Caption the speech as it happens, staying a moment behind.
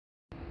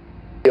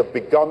We have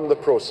begun the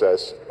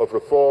process of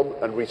reform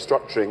and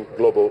restructuring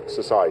global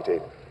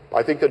society.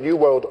 I think a new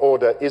world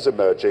order is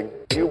emerging.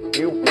 New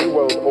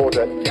world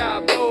order. New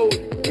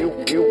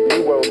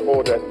world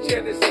order.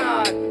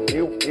 Genocide.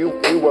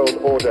 New world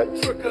order.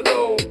 Trickle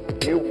on.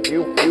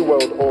 New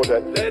world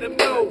order. Let him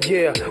know.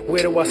 Yeah,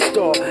 where do I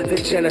start?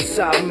 The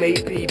genocide may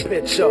be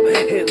picture.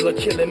 Hitler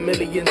killing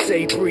millions,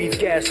 they breathe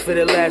gas for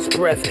their last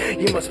breath.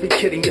 You must be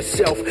kidding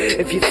yourself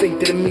if you think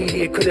that the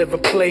media could ever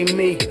play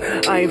me.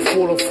 I ain't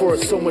falling for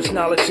it, so much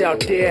knowledge out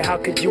there, how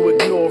could you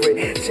ignore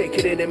it? Take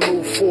it in and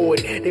move forward.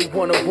 They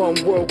want a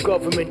one world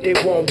government, they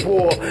want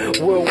war.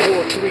 World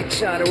War III,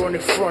 China on the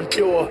front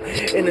door.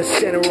 In the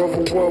center of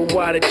a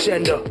worldwide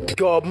agenda.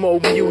 God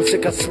mode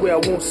music, I swear I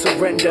won't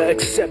surrender.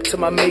 Except to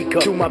my maker,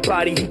 through my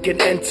body he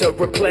can enter.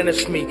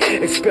 Replenish me,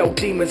 expel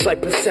demons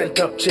like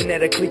placenta.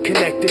 Genetically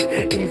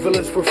connected, evil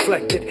is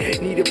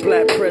reflected. Need a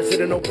black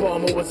president,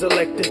 Obama was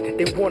elected.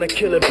 They wanna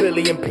kill 1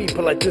 billion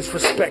people, I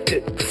disrespect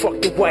it.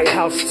 Fuck the White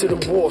House to the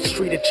Wall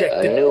Street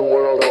ejected. A new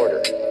world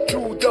order.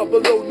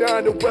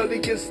 2009,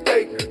 Orwellian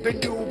state. The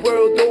new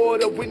world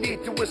order, we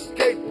need to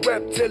escape.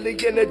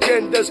 Reptilian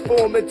agendas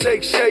form and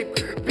take shape.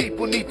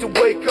 People need to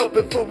wake up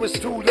before it's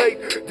too late.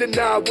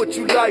 Deny what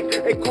you like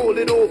and call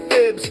it all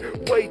fibs.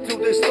 Wait till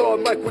they start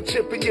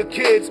microchipping your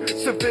kids.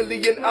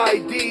 Civilian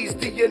IDs,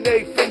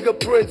 DNA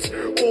fingerprints.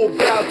 All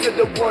bow to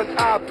the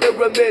one-eye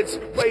pyramids.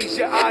 Raise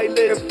your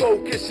eyelids and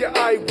focus your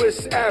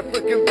iris.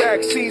 African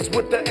vaccines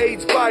with the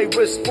AIDS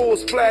virus.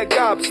 False flag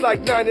ops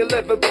like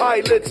 9/11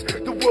 pilots.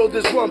 The world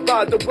is run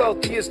by the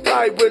wealthiest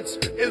tyrants.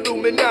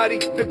 Illuminati,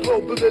 the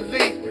global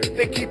elite.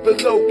 They keep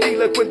it low-key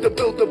like when the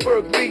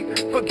Bilderberg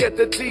meet. Forget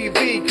the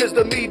TV, cause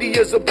the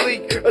media's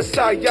oblique. A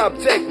psyop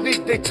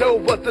technique, they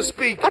told what to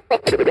speak.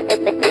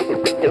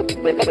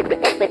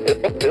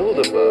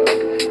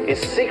 Bilderberg is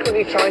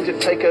secretly trying to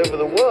take over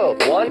the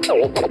world. One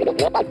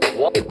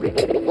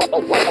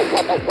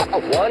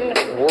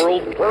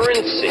world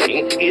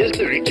currency is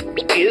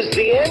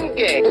the end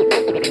game.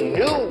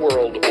 New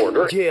world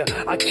order. Yeah,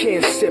 I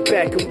can't sit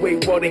back and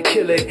wait while they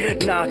kill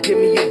it. Nah, give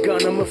me a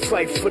gun, I'ma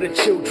fight for the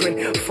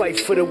children. Fight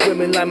for the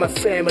women like my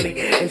family.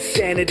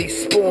 Insanity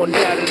spawned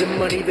out of the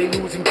money they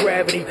lose in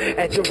gravity.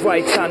 At the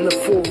right time, the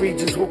 4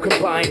 regions will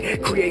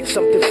combine. Create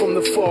something from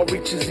the far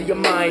reaches of your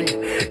mind.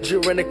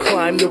 During the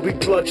climb, there'll be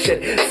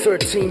bloodshed.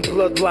 13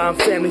 bloodline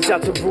families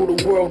out to rule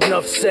the world.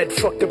 Enough said,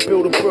 fuck the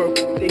Bilderberg.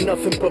 They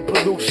nothing but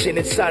pollution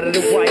inside of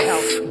the White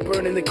House.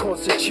 Burning the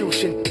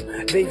Constitution.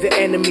 They the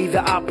enemy,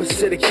 the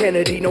opposite of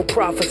Kennedy. No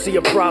prophecy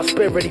of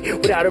prosperity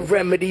without a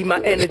remedy. My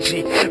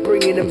energy,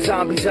 bringing them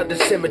zombies out the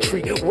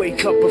cemetery.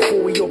 Wake up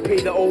before we all pay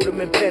the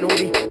ultimate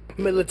penalty.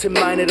 Militant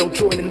minded, don't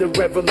join in the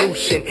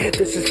revolution.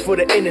 This is for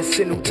the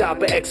innocent who die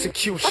by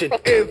execution.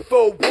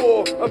 Info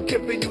war, I'm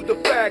giving you the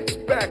facts.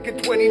 Back in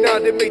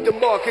 29, they made the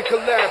market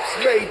collapse.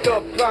 Made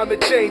up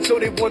climate change, so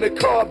they want a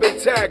carbon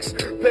tax.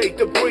 Paid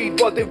to breed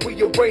while they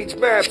rearrange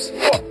maps.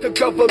 Fuck the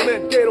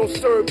government, they don't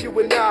serve you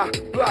and I.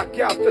 Block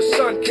out the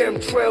sun,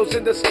 chemtrails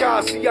in the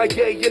sky.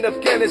 CIA in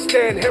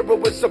Afghanistan,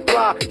 heroin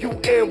supply.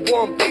 UN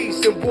one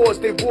piece in wars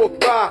they walk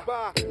by.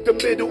 The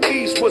Middle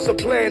East was a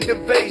planned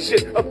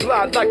invasion.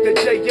 Applied like the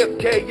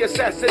JFK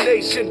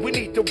assassination. We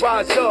need to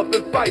rise up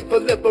and fight for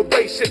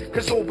liberation.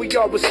 Cause all we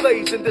are is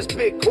slaves in this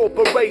big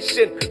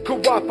corporation.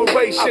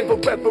 Cooperation, I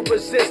forever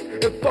resist.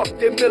 And fuck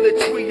their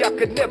military, I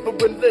could never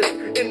enlist.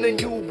 In the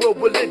new world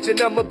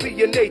religion, I'ma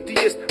be an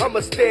atheist.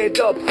 I'ma stand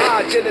up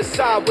high,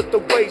 genocide with the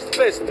raised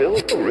fist.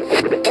 Bilderberg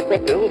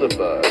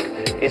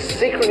is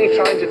secretly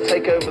trying to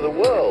take over the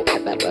world.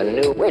 A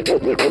new world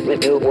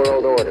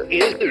order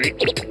is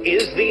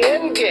the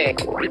end game.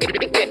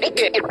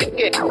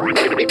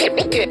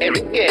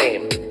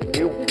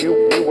 New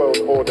world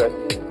order.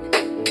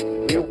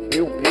 New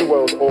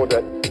world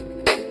order.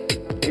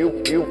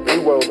 New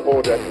world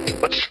order.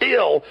 But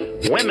still,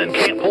 women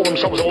can't pull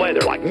themselves away.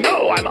 They're like,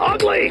 no, I'm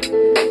ugly.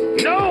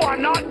 No,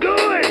 I'm not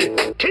good.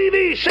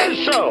 TV says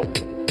so.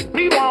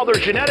 Meanwhile,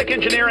 there's genetic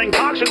engineering,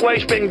 toxic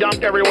waste being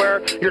dumped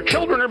everywhere. Your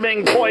children are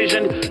being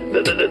poisoned.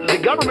 The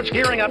government's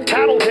gearing up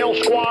tattletale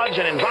squads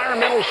and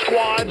environmental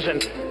squads,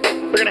 and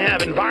they're going to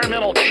have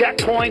environmental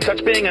checkpoints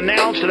that's being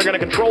announced, and they're going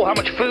to control how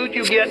much food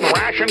you get and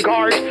ration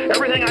cards.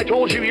 Everything I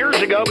told you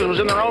years ago, because it was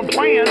in their own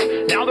plans,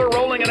 now they're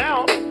rolling it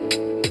out.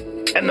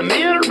 And the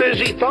men are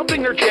busy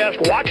thumping their chest,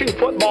 watching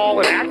football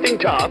and acting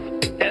tough,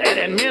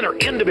 and men are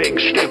into being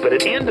stupid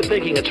and into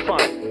thinking it's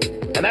fun.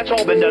 And that's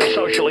all been done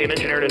socially and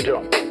engineered into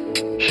them.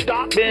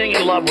 Stop being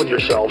in love with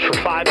yourselves for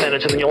 5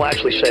 minutes, and then you'll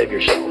actually save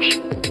yourselves.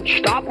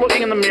 Stop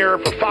looking in the mirror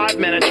for 5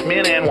 minutes,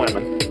 men and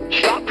women.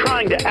 Stop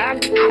trying to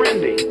act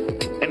trendy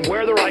and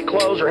wear the right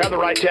clothes or have the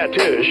right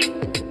tattoos,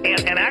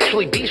 and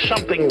actually be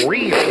something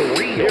real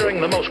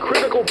during the most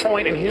critical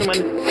point in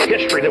human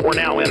history that we're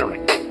now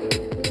entering.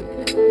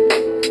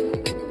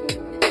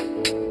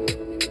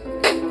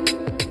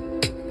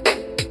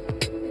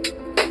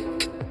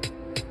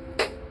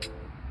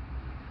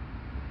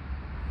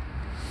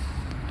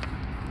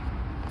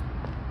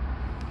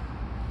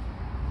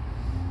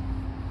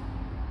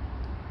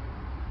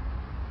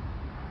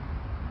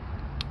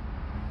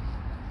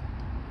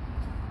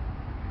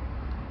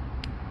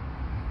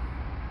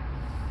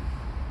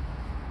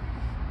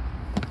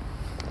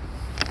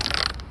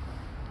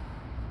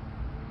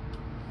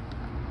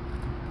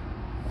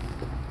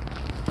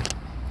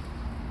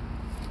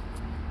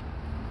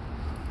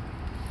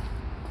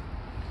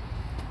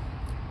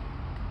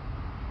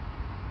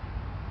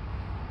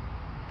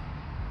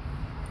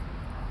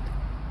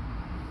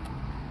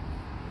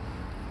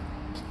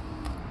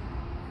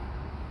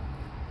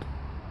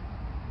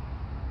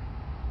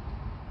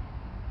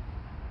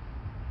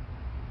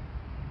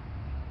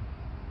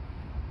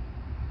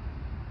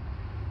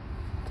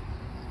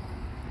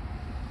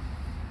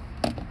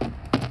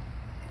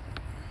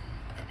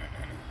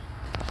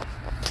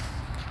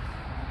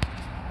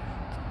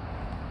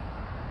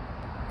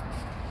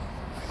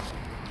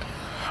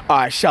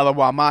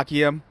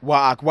 Shalawamakiam,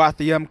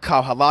 Wa'akwathiam,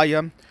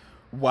 Kauhalayam,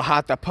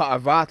 Wahata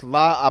Pa'arat,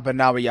 La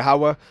Abanawa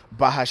Yahweh,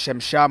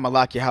 Bahashem Shah,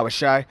 Malak Yahweh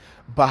Shai,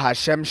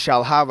 Bahashem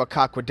Shalhara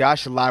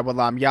Kakwadash, La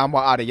Walam Yam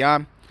Wa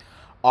Adayam.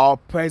 All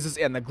praises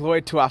and the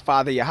glory to our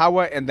Father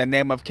Yahweh, in the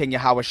name of King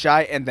Yahweh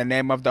Shai, in the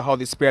name of the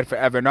Holy Spirit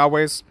forever and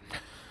always.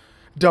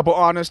 Double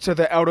honors to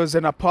the elders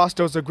and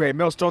apostles of Great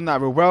Millstone that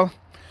rule well.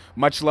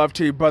 Much love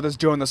to you brothers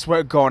doing this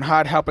work, going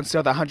hard, helping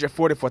still the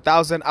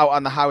 144,000 out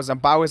on the highways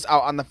and byways,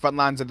 out on the front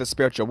lines of the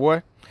spiritual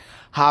war.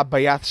 Ha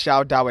Bayath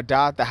Shao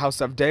Dawadah, the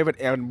house of David,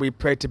 and we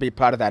pray to be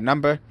part of that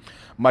number.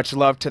 Much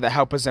love to the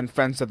helpers and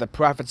friends of the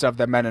prophets of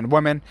the men and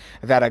women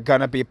that are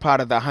going to be part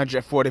of the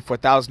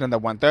 144,000 and the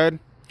 1/3.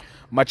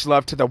 Much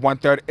love to the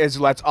 1/3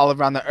 Israelites all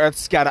around the earth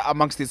scattered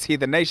amongst these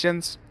heathen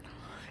nations.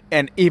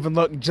 And even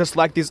look just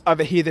like these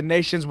other heathen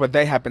nations where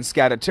they have been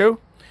scattered too.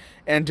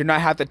 And do not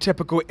have the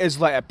typical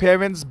Israelite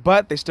appearance,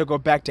 but they still go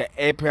back to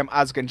Abraham,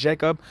 Isaac, and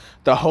Jacob,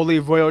 the holy,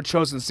 royal,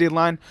 chosen seed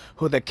line,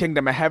 who the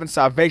kingdom of heaven,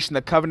 salvation,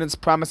 the covenants,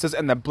 promises,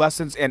 and the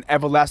blessings and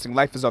everlasting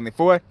life is only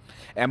for.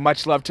 And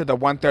much love to the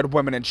 1/3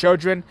 women and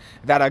children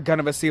that are going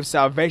to receive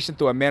salvation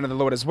through a man of the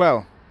Lord as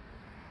well.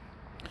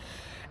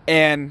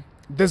 And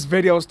this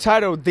video is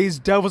titled, These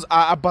Devils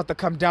Are About to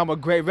Come Down with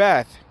Great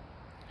Wrath.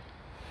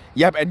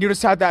 Yep, and you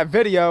just had that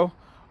video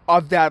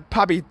of that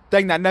probably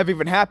thing that never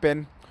even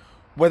happened,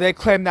 where they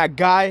claim that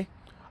guy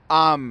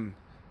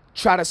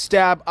tried to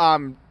stab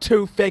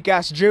 2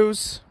 fake-ass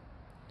Jews.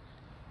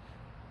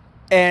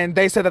 And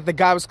they said that the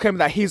guy was claiming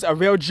that he's a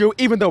real Jew,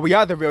 even though we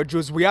are the real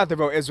Jews, we are the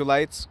real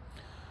Israelites.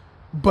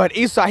 But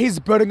Esau, he's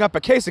building up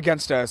a case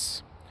against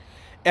us.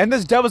 And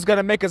this devil's going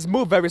to make us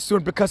move very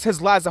soon because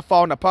his lies are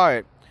falling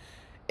apart.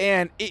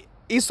 And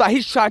Esau,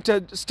 he's trying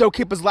to still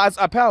keep his lies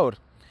upheld.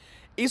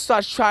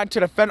 Esau's trying to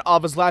defend all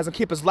of his lies and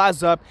keep his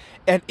lies up.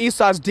 And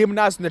Esau's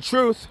demonizing the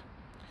truth.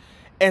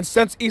 And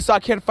since Esau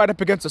can't fight up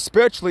against us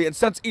spiritually, and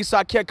since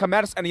Esau can't come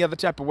at us any other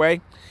type of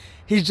way,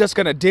 he's just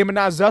going to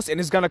demonize us, and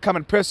he's going to come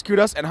and persecute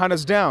us and hunt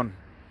us down.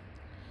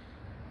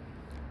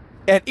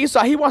 And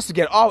Esau, he wants to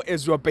get all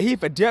Israel, but he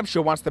for damn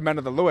sure wants the men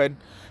of the Lord,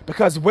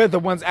 because we're the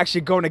ones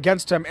actually going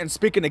against him and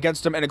speaking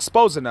against him and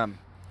exposing him.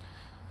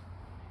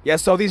 Yeah,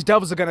 so these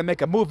devils are going to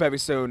make a move very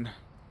soon.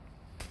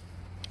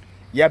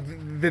 Yeah,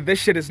 this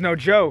shit is no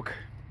joke.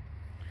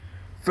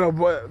 So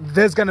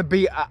there's gonna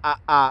be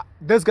a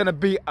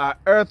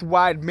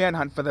earth-wide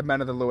manhunt for the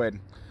men of the Lord,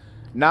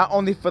 not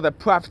only for the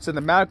prophets in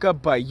America,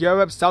 but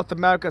Europe, South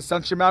America,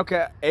 Central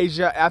America,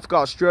 Asia, Africa,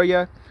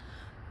 Australia,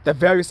 the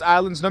various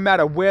islands. No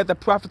matter where the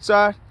prophets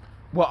are,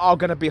 we're all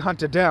gonna be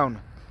hunted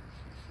down.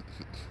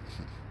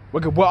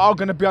 We're all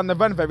gonna be on the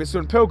run very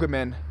soon,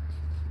 pilgriming.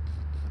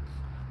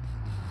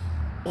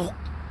 All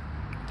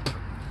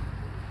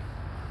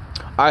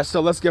right,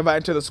 so let's get right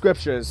into the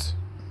scriptures.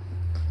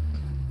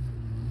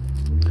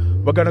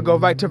 We're going to go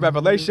right to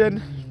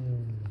Revelation,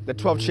 the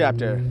 12th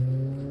chapter.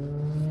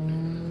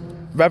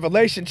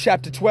 Revelation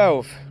chapter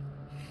 12,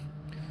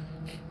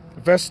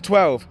 verse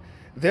 12.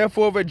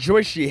 Therefore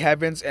rejoice, ye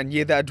heavens, and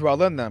ye that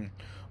dwell in them.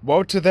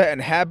 Woe to the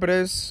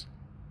inhabitants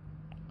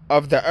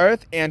of the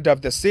earth and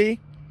of the sea,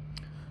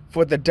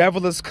 for the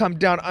devil is come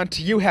down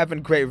unto you,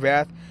 having great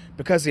wrath,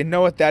 because he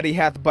knoweth that he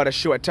hath but a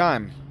short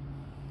time.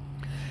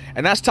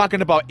 And that's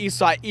talking about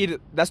Esau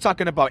Edom. That's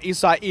talking about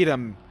Esau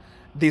Edom,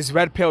 these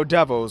red-pilled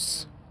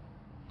devils.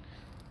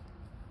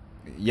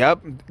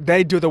 Yep,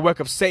 they do the work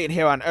of Satan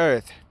here on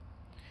earth.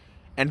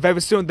 And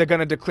very soon they're going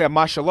to declare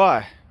martial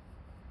law.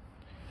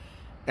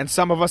 And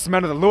some of us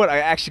men of the Lord are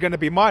actually going to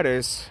be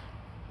martyrs.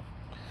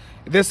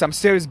 There's some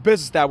serious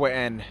business that we're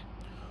in.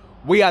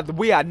 We are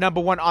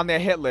 #1 on their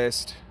hit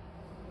list.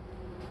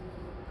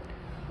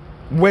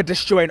 We're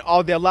destroying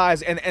all their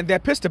lies, and they're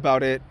pissed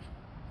about it.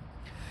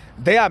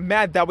 They are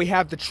mad that we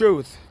have the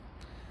truth.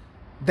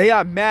 They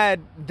are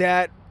mad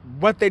that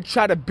what they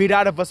try to beat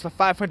out of us for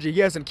 500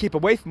 years and keep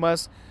away from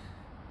us,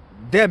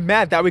 they're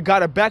mad that we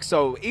got it back.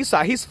 So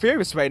Esau, he's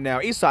furious right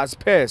now. Esau's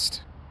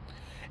pissed.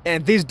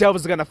 And these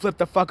devils are going to flip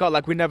the fuck out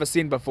like we never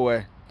seen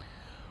before.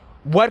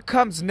 What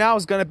comes now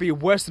is going to be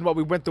worse than what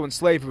we went through in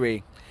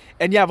slavery.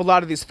 And you have a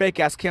lot of these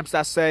fake-ass camps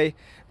that say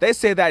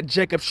that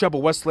Jacob's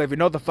trouble was slavery.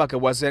 No, the fuck it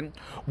wasn't.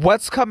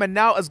 What's coming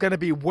now is going to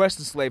be worse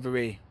than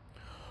slavery.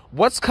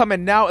 What's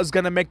coming now is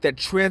going to make the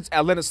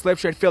transatlantic slave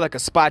trade feel like a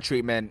spa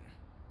treatment.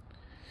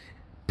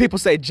 People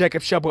say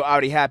Jacob's trouble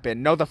already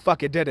happened. No, the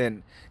fuck it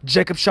didn't.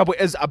 Jacob's trouble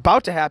is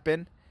about to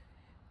happen.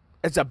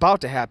 It's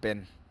about to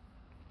happen.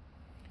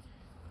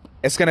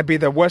 It's going to be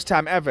the worst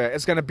time ever.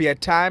 It's going to be a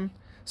time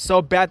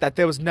so bad that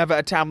there was never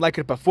a time like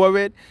it before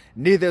it.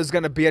 Neither is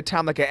going to be a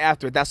time like it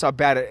after it. That's how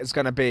bad it's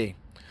going to be.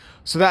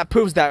 So that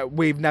proves that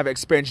we've never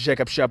experienced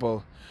Jacob's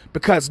trouble.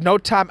 Because no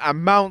time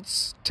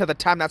amounts to the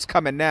time that's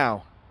coming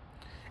now.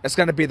 It's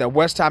going to be the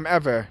worst time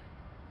ever.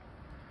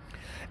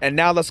 And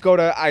now let's go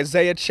to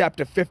Isaiah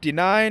chapter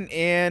 59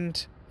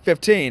 and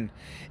 15.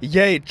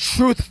 Yea,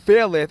 truth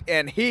faileth,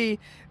 and he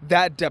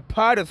that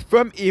departeth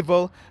from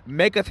evil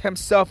maketh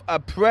himself a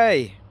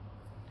prey.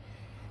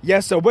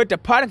 Yes, so we're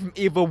departing from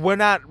evil. We're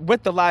not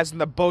with the lies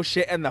and the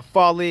bullshit and the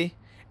folly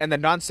and the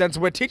nonsense.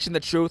 We're teaching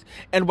the truth,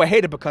 and we're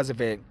hated because of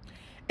it.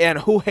 And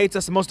who hates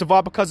us most of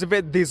all because of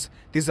it? These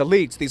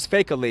elites, these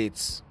fake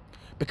elites.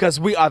 Because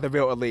we are the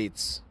real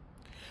elites.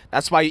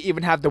 That's why you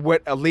even have the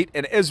word elite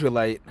and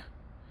Israelite.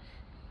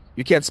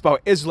 You can't spell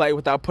Israelite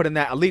without putting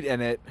that elite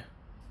in it.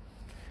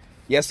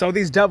 Yeah, so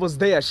these devils,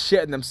 they are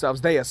shitting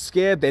themselves. They are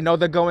scared. They know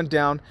they're going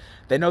down.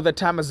 They know their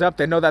time is up.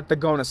 They know that they're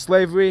going to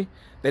slavery.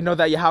 They know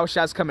that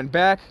Yahushua's coming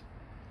back.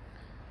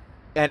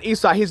 And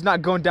Esau, he's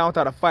not going down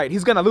without a fight.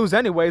 He's going to lose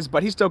anyways,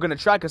 but he's still going to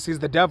try because he's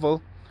the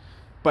devil.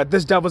 But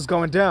this devil's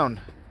going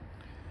down.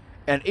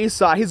 And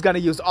Esau, he's going to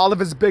use all of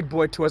his big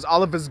boy toys,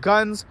 all of his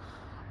guns,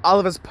 all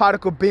of his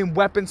particle beam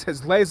weapons,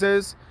 his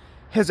lasers,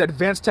 his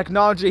advanced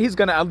technology. He's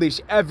going to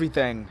unleash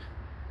everything.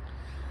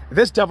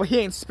 This devil, he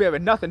ain't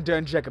sparing nothing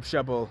during Jacob's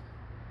trouble.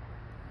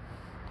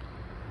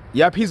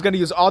 Yep, he's going to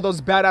use all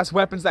those badass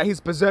weapons that he's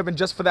preserving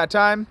just for that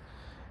time.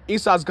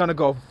 Esau's going to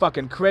go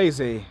fucking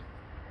crazy.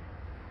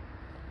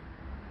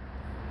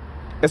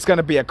 It's going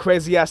to be a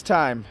crazy-ass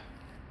time.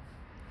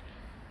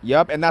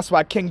 Yep, and that's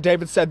why King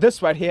David said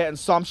this right here in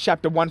Psalms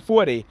chapter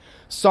 140.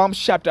 Psalms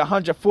chapter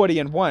 140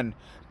 and 1.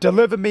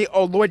 Deliver me,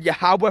 O Lord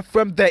Yahweh,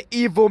 from the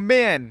evil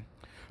man.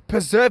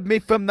 Preserve me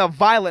from the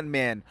violent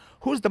man.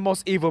 Who's the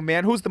most evil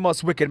man? Who's the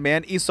most wicked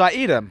man? Esau,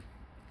 Edom.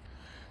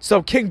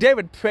 So King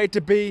David prayed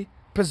to be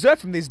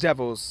preserved from these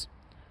devils.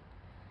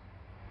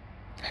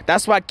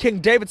 That's why King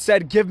David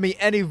said, give me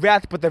any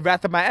wrath but the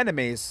wrath of my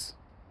enemies.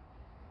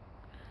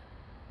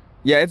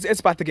 Yeah, it's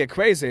about to get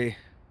crazy.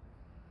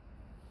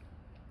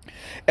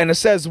 And it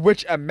says,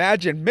 which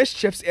imagine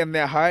mischiefs in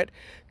their heart,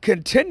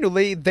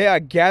 continually they are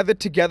gathered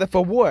together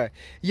for war.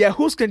 Yeah,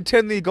 who's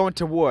continually going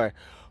to war?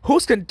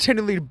 Who's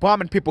continually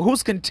bombing people?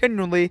 Who's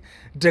continually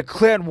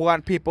declaring war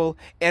on people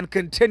and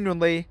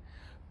continually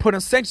putting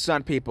sanctions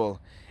on people?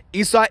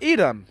 Esau,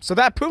 Edom. So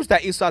that proves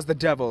that Esau's the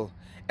devil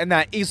and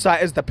that Esau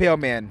is the pale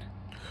man.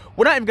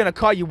 We're not even going to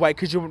call you white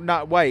because you're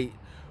not white.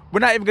 We're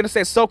not even going to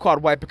say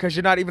so-called white because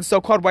you're not even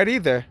so-called white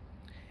either.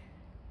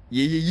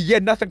 You're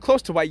nothing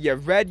close to white. You're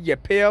red, you're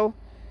pale.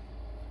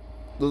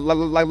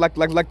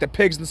 Like the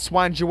pigs and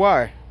swines you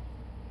are.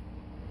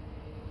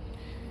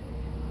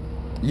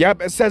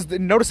 Yep, it says,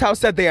 notice how it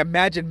said they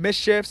imagine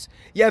mischiefs?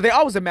 Yeah, they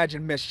always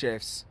imagine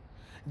mischiefs.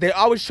 They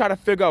always try to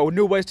figure out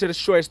new ways to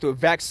destroy us through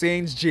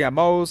vaccines,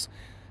 GMOs,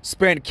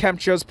 spraying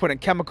chemtrails, putting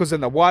chemicals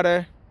in the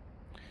water,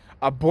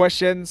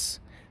 abortions,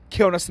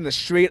 killing us in the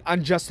street,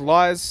 unjust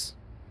laws,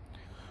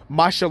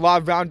 martial law,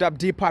 roundup,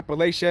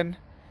 depopulation,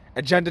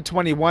 Agenda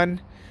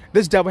 21.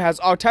 This devil has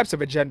all types of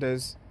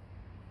agendas.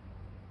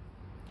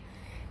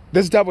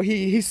 This devil,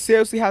 he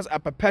seriously has a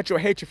perpetual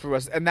hatred for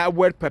us. And that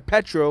word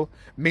perpetual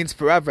means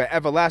forever,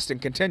 everlasting,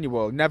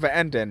 continual, never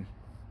ending.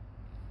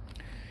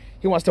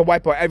 He wants to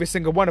wipe out every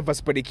single one of us,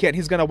 but he can't.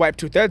 He's going to wipe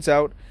 2/3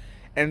 out.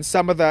 And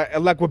some of the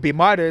elect will be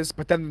martyrs,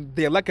 but then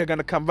the elect are going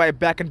to come right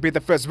back and be the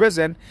first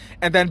risen,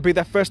 and then be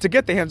the first to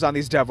get their hands on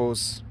these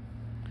devils.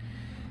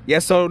 Yeah,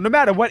 so no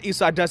matter what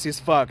Esau does, he's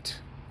fucked.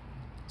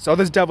 So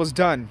this devil's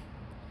done.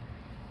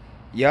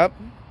 Yep.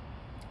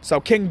 So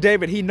King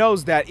David, he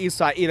knows that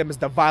Esau, Edom is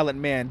the violent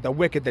man, the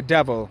wicked, the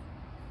devil.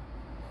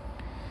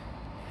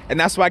 And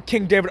that's why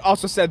King David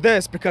also said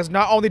this, because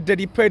not only did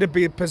he pray to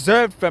be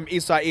preserved from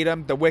Esau,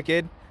 Edom, the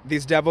wicked,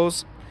 these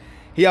devils,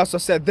 he also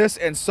said this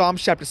in Psalm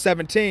chapter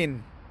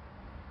 17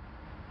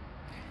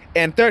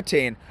 and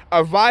 13.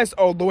 Arise,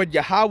 O Lord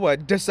Yahweh,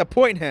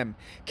 disappoint him,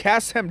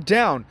 cast him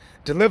down,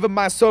 deliver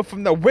my soul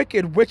from the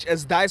wicked, which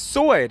is thy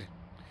sword.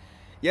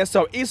 Yeah,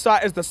 so Esau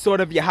is the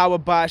sword of Yahweh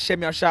by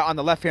Shem Yahshua on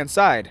the left-hand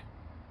side.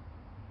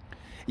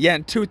 Yeah,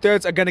 and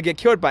 2/3 are going to get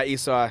killed by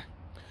Esau.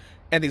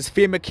 And these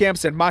FEMA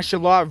camps and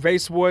martial law,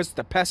 race wars,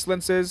 the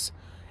pestilences,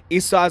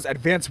 Esau's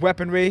advanced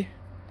weaponry,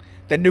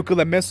 the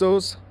nuclear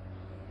missiles.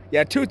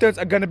 Yeah, 2/3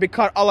 are going to be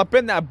caught all up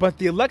in that, but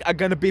the elect are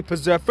going to be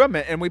preserved from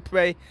it, and we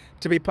pray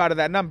to be part of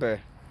that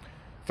number.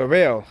 For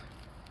real.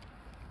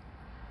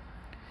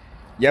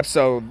 Yep,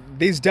 so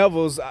these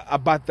devils are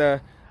about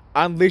to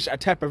unleash a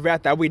type of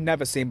wrath that we've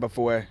never seen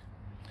before.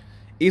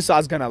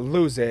 Esau's going to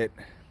lose it.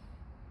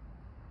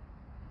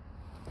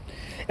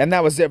 And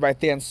that was it right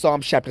there in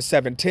Psalm chapter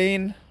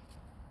 17.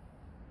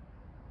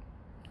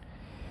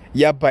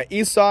 Yeah, but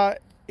Esau,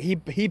 he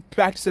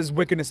practices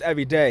wickedness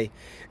every day.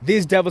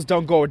 These devils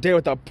don't go a day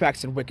without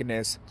practicing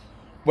wickedness.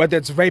 Whether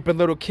it's raping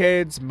little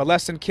kids,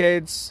 molesting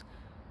kids,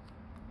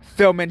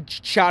 filming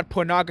child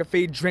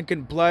pornography,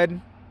 drinking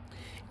blood,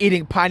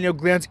 eating pineal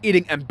glands,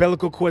 eating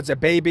umbilical cords of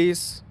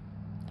babies,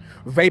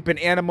 raping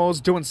animals,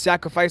 doing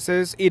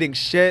sacrifices, eating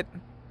shit.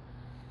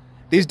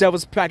 These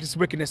devils practice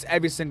wickedness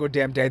every single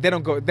damn day. They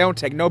don't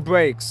take no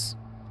breaks.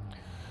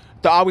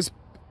 They're always,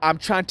 I'm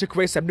trying to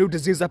create some new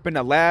disease up in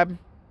the lab.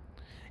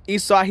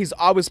 Esau, he's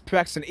always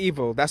practicing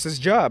evil. That's his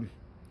job.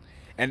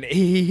 And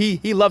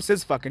he loves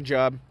his fucking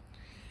job.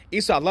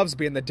 Esau loves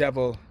being the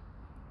devil.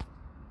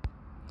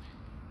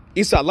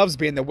 Esau loves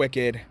being the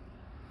wicked.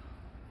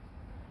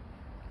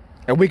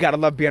 And we gotta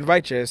love being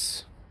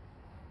righteous.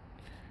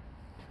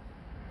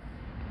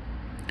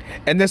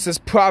 And this is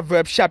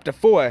Proverbs chapter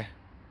 4.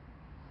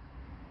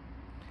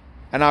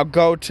 And I'll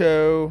go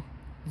to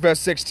Verse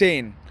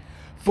 16.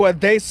 For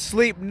they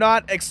sleep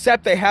not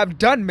except they have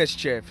done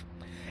mischief,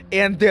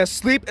 and their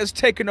sleep is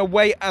taken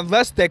away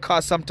unless they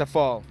cause some to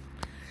fall.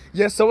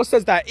 Yes, so it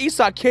says that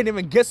Esau can't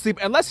even get sleep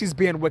unless he's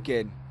being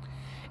wicked.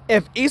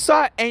 If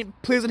Esau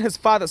ain't pleasing his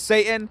father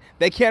Satan,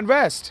 they can't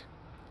rest.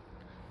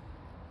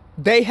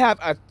 They have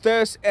a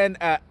thirst and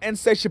an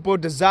insatiable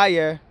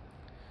desire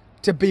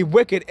to be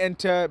wicked and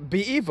to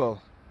be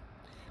evil,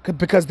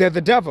 because they're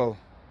the devil.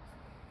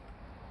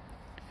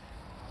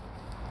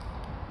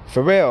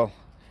 For real.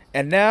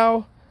 And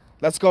now,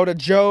 let's go to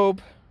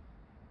Job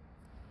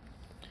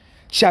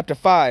chapter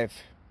 5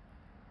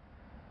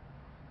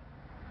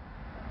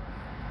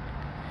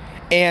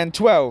 and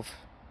 12.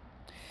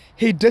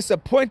 He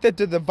disappointed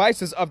the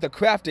devices of the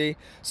crafty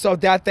so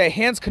that their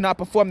hands cannot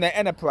perform their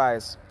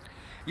enterprise.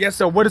 Yes,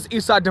 so what is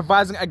Esau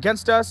devising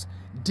against us?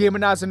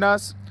 Demonizing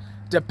us,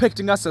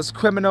 depicting us as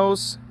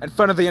criminals in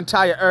front of the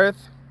entire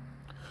earth,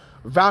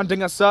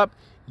 rounding us up,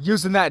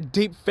 using that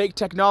deep fake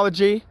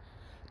technology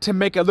to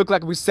make it look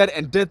like we said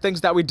and did things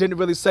that we didn't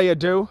really say or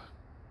do.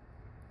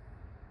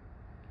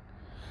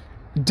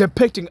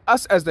 Depicting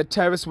us as the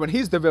terrorist when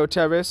he's the real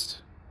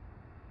terrorist.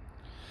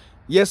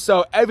 Yes,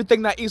 so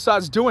everything that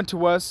Esau's doing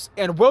to us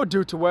and will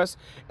do to us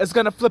is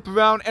going to flip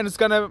around and it's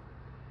going to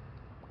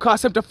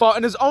cause him to fall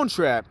in his own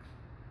trap.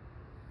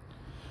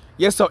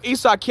 Yes, so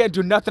Esau can't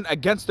do nothing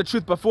against the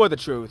truth before the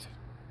truth.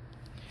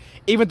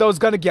 Even though it's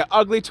going to get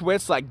ugly to where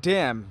it's like,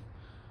 damn,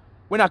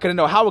 we're not going to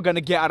know how we're going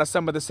to get out of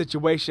some of the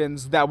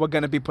situations that we're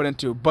going to be put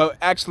into. But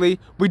actually,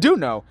 we do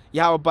know.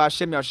 Yahweh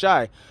Ba'Shem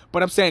Yahushai.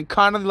 But I'm saying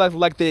carnally,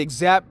 like the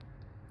exact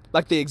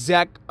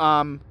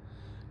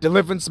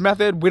deliverance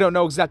method, we don't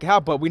know exactly how,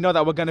 but we know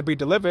that we're going to be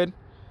delivered.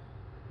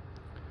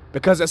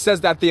 Because it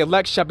says that the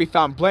elect shall be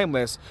found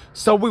blameless.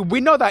 So we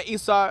know that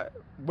Esau,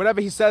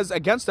 whatever he says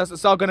against us,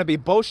 it's all going to be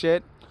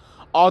bullshit.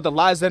 All the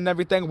lies and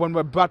everything when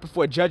we're brought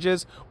before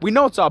judges, we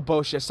know it's all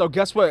bullshit. So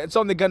guess what? It's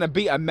only going to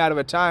be a matter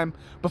of time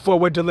before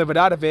we're delivered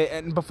out of it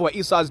and before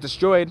Esau is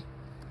destroyed.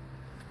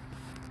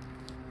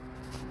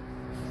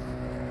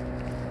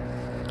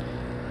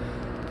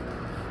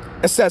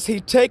 It says, he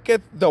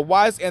taketh the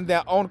wise in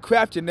their own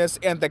craftiness,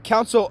 and the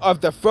counsel of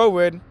the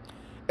froward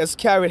is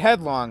carried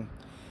headlong.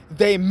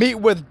 They meet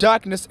with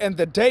darkness in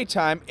the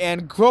daytime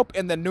and grope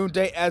in the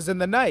noonday as in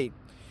the night.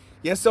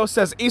 Yes, so it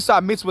says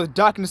Esau meets with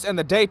darkness in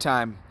the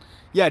daytime.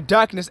 Yeah,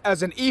 darkness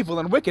as in evil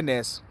and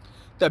wickedness.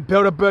 The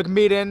Bilderberg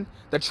meeting,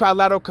 the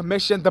Trilateral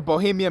Commission, the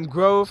Bohemian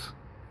Grove,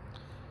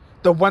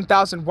 the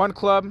 1001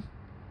 Club,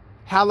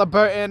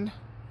 Halliburton.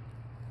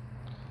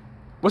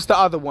 What's the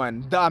other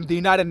one? The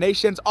United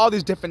Nations. All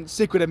these different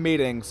secretive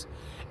meetings.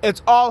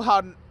 It's all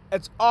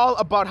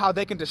about how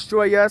they can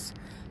destroy us,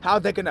 how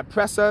they can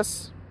oppress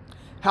us,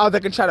 how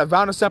they can try to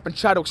round us up and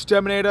try to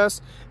exterminate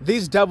us.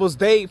 These devils,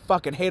 they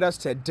fucking hate us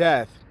to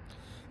death.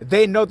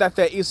 They know that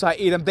they're Esau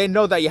Edom. They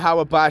know that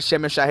Yahweh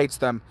Ba'Shem Yahushai hates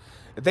them.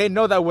 They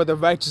know that we're the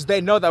righteous.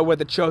 They know that we're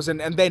the chosen.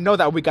 And they know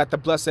that we got the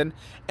blessing.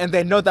 And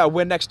they know that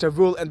we're next to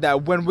rule. And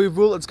that when we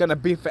rule, it's going to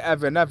be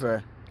forever and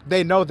ever.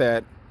 They know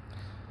that.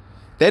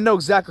 They know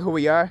exactly who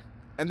we are.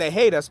 And they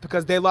hate us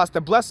because they lost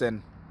the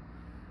blessing.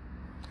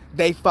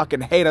 They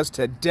fucking hate us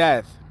to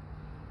death.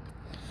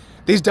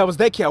 These devils,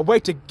 they can't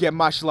wait to get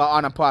mashallah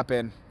on and pop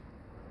in.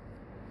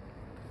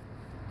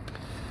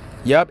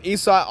 Yep,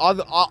 Esau,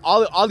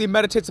 all he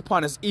meditates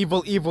upon is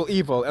evil, evil,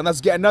 evil. And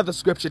let's get another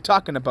scripture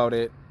talking about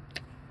it.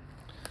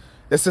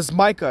 This is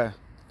Micah,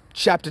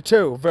 chapter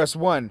 2, verse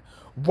 1.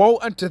 Woe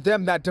unto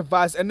them that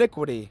devise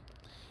iniquity.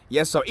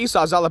 Yes, so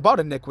Esau's all about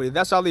iniquity.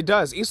 That's all he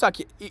does.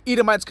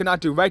 Edomites cannot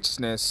do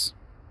righteousness.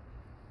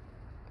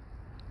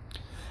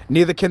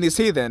 Neither can these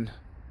heathen.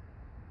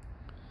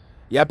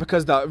 Yeah,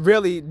 because the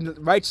really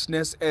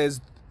righteousness is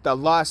the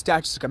law,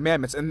 statutes, and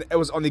commandments. And it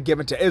was only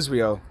given to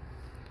Israel.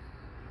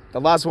 The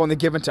laws were only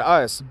given to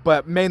us.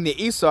 But mainly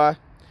Esau,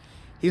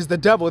 he's the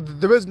devil.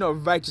 There is no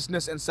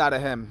righteousness inside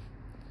of him.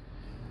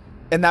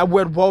 And that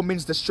word woe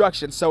means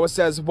destruction. So it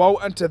says, woe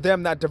unto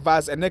them that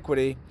devise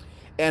iniquity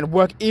and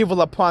work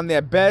evil upon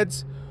their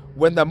beds.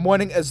 When the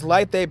morning is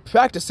light, they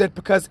practice it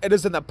because it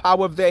is in the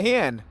power of their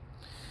hand.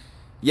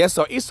 Yes,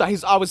 so Esau,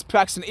 he's always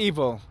practicing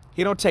evil.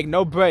 He don't take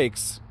no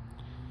breaks.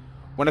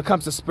 When it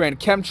comes to spraying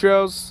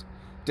chemtrails,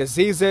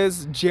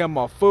 diseases,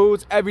 GMO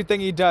foods, everything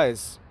he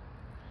does.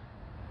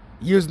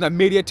 Using the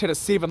media to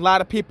deceive and lie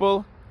to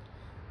people.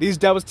 These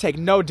devils take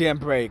no damn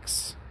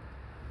breaks.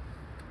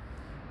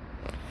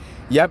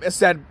 Yep, it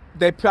said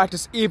they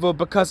practice evil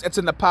because it's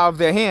in the power of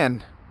their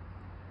hand.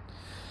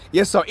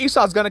 Yes, so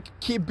Esau's going to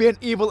keep being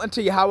evil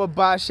until Yahweh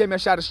Ba'Shem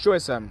Yahushai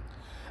destroys him.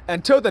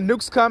 Until the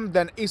nukes come,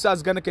 then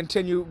Esau's going to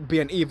continue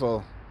being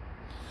evil.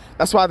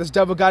 That's why this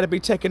devil got to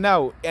be taken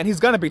out. And he's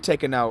going to be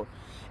taken out.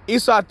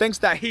 Esau thinks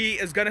that he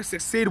is going to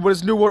succeed with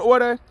his new world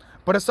order,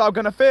 but it's all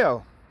going to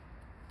fail.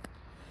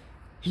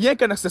 He ain't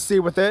going to succeed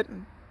with it.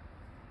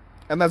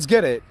 And let's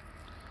get it.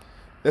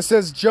 This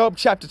is Job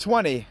chapter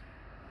 20.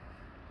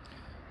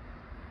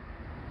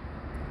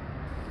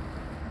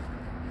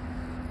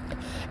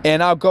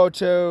 And I'll go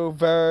to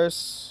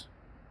verse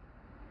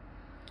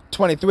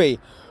 23.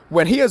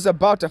 When he is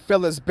about to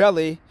fill his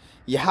belly,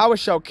 Yahweh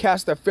shall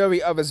cast the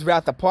fury of his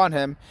wrath upon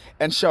him,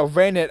 and shall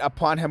rain it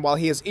upon him while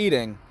he is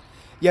eating.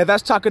 Yeah,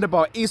 that's talking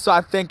about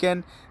Esau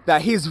thinking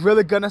that he's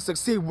really going to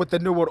succeed with the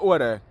New World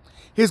Order.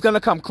 He's going to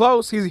come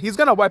close. He's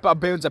going to wipe out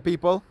billions of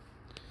people.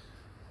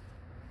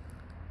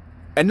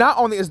 And not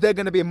only is there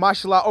going to be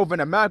martial law over in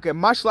America,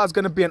 martial law is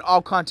going to be in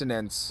all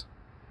continents.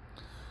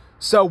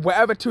 So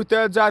wherever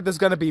 2/3 are, there's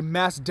going to be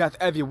mass death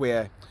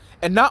everywhere.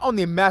 And not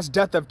only mass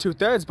death of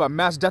 2/3, but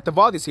mass death of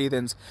all these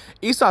heathens.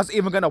 Esau's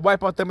even going to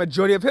wipe out the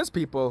majority of his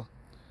people.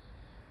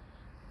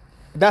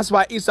 That's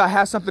why Esau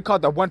has something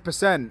called the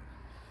 1%.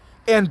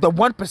 And the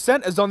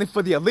 1% is only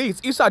for the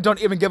elites. Esau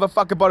don't even give a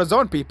fuck about his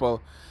own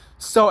people.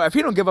 So if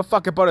he don't give a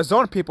fuck about his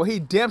own people, he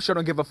damn sure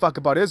don't give a fuck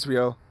about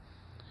Israel.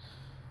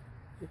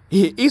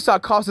 Esau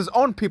calls his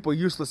own people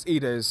useless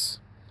eaters.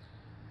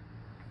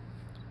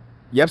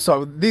 Yep,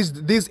 so these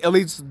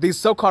elites, these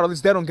so-called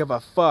elites, they don't give a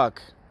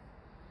fuck.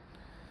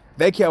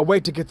 They can't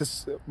wait to get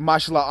this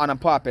martial law on and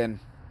popping.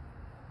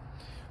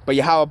 But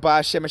Yahweh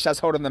Ba Shemeshah's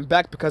holding them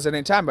back because it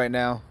ain't time right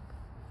now.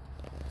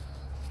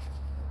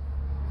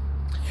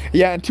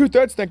 Yeah, and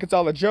 2/3 think it's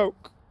all a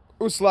joke.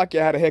 Uslaki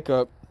had a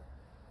hiccup.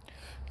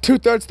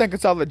 2/3 think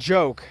it's all a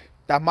joke.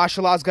 That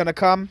martial law is going to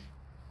come.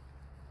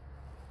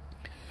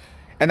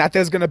 And that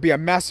there's going to be a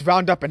mass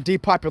roundup and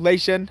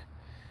depopulation.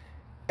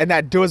 And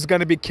that doors are going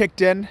to be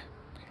kicked in.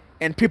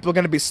 And people are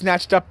going to be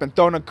snatched up and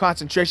thrown in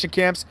concentration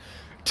camps.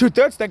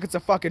 2/3 think it's a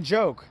fucking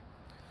joke.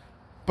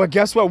 But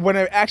guess what? When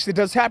it actually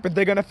does happen,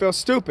 they're going to feel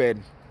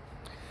stupid.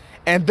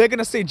 And they're going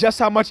to see just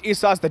how much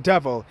Esau's the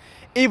devil.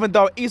 Even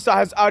though Esau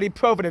has already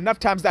proven enough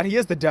times that he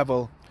is the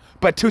devil.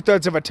 But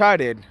 2/3 are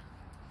retarded.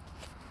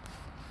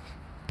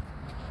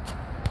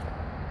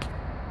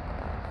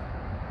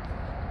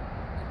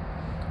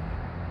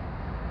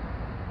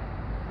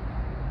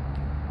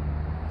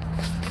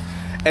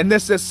 And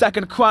this is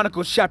 2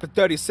 Chronicles chapter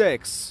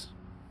 36.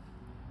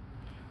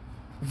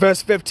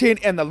 Verse 15,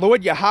 and the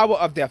Lord Yahweh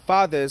of their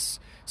fathers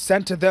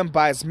sent to them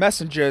by his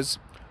messengers,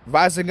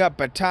 rising up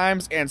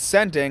betimes and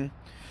sending,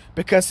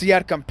 because he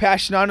had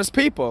compassion on his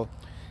people.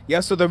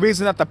 Yes, so the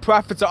reason that the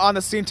prophets are on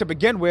the scene to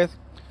begin with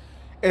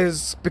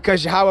is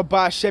because Yahweh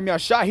Ba Shem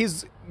Yahshua,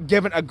 he's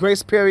given a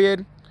grace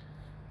period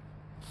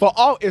for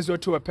all Israel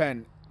to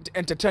repent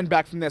and to turn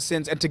back from their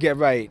sins and to get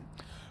right.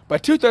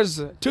 But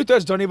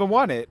 2/3 don't even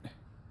want it.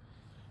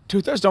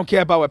 2/3 don't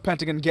care about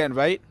repenting and getting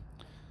right.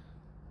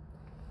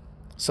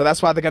 So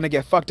that's why they're going to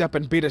get fucked up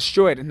and be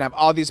destroyed and have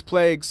all these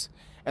plagues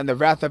and the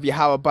wrath of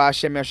Yahweh Ba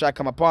Shem Yahshua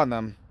come upon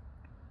them.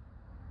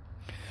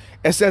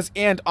 It says,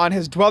 and on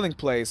his dwelling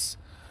place,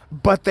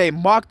 but they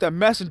mocked the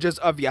messengers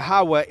of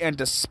Yahweh and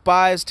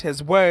despised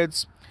his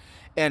words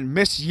and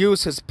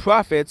misused his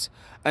prophets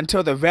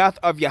until the wrath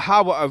of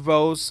Yahweh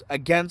arose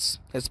against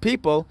his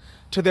people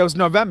till there was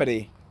no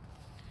remedy.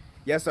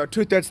 Yes, so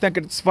 2/3 think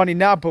it's funny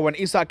now, but when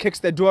Esau kicks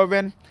their door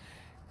in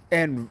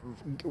and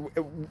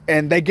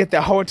they get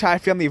their whole entire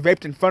family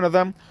raped in front of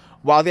them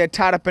while they're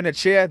tied up in a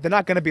chair, they're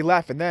not going to be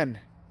laughing then.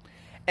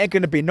 Ain't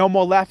going to be no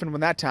more laughing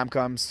when that time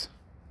comes.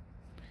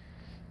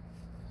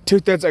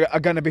 2/3 are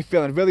going to be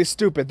feeling really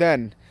stupid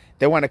then.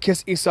 They want to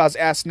kiss Esau's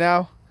ass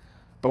now,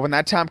 but when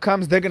that time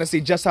comes, they're going to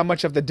see just how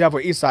much of the devil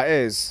Esau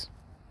is.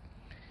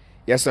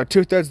 Yes, so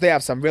 2/3, they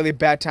have some really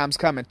bad times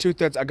coming.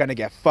 2/3 are going to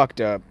get fucked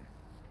up.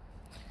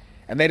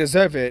 And they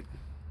deserve it.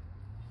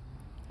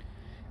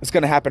 It's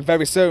going to happen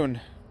very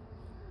soon.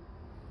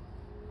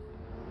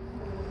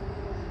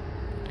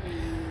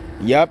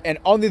 Yep, and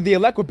only the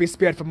elect will be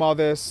spared from all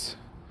this.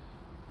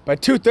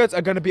 But 2/3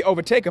 are going to be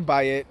overtaken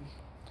by it.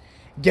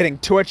 Getting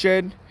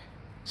tortured,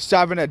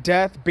 starving to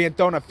death, being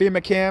thrown in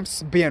FEMA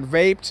camps, being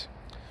raped.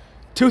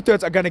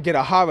 2/3 are going to get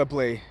it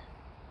horribly.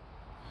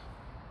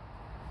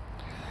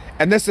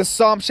 And this is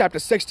Psalm chapter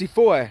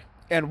 64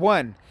 and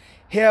 1.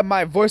 Hear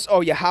my voice,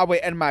 O Yahweh,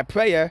 and my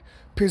prayer.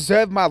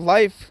 Preserve my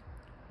life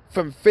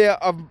from fear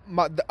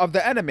of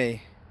the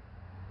enemy.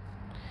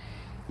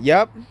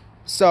 Yep.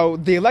 So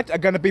the elect are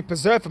going to be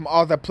preserved from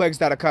all the plagues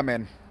that are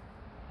coming.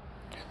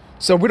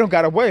 So we don't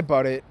got to worry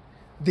about it.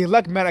 The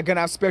elect men are going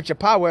to have spiritual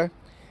power.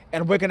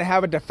 And we're going to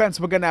have a defense.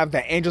 We're going to have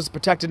the angels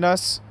protecting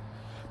us.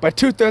 But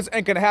 2/3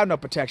 ain't going to have no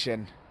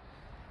protection.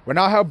 When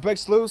all hell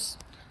breaks loose,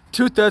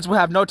 2/3 will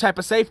have no type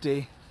of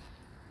safety.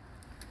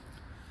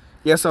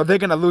 Yeah, so they're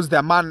going to lose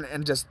their mind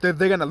and just, they're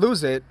going to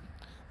lose it.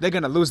 They're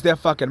going to lose their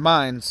fucking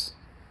minds.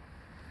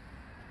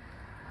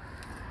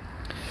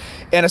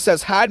 And it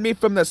says, hide me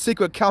from the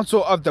secret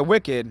counsel of the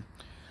wicked,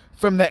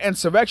 from the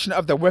insurrection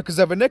of the workers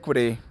of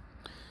iniquity.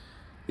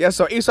 Yeah,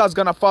 so Esau's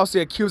going to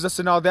falsely accuse us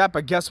and all that,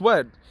 but guess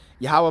what?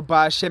 Yahweh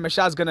Ba Shem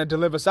Yahshua is going to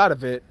deliver us out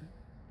of it.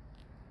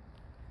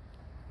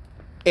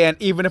 And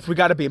even if we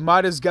got to be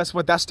martyrs, guess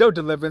what? That's still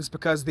deliverance,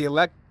 because the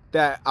elect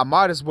that are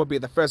martyrs will be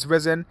the first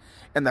risen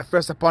and the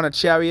first upon a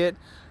chariot,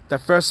 the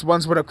first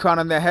ones with a crown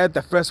on their head,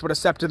 the first with a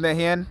scepter in their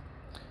hand,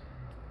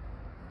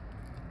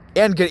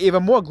 and get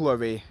even more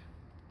glory.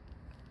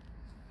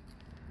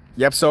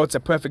 Yep, so it's a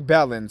perfect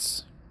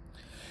balance.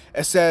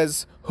 It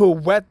says, who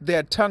whet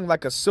their tongue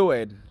like a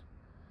sword,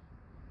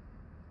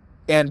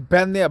 and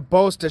bend their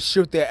bows to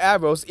shoot their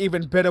arrows,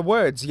 even bitter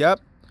words.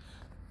 Yep.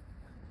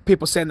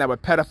 People saying that we're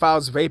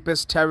pedophiles,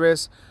 rapists,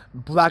 terrorists,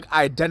 black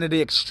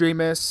identity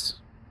extremists,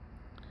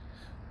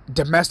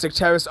 domestic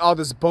terrorists, all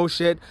this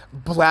bullshit.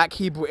 Black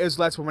Hebrew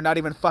Israelites when we're not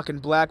even fucking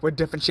black. We're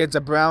different shades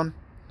of brown.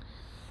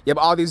 You have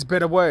all these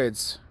bitter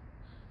words.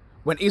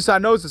 When Esau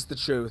knows it's the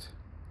truth.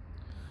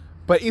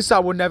 But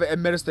Esau will never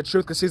admit it's the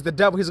truth because he's the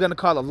devil. He's going to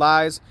call it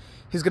lies.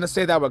 He's going to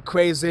say that we're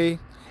crazy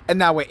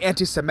and that we're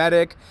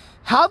anti-Semitic.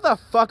 How the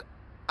fuck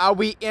are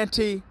we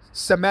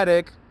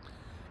anti-Semitic?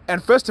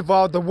 And first of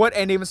all, the word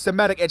ain't even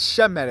Semitic, it's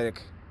Shemitic.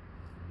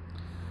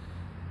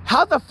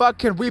 How the fuck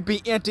can we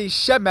be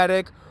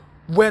anti-Shemitic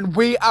when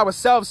we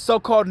ourselves,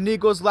 so-called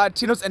Negroes,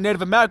 Latinos, and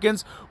Native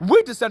Americans,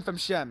 we descend from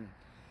Shem?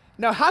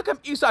 Now, how come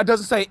Esau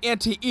doesn't say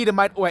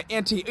anti-Edomite or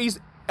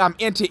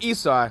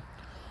anti-Esau?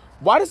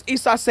 Why does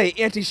Esau say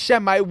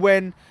anti-Shemite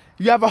when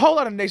you have a whole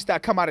lot of nations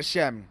that come out of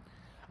Shem?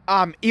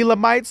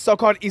 Elamites,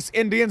 so-called East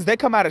Indians, they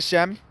come out of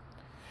Shem.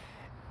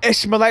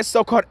 Ishmaelites,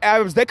 so-called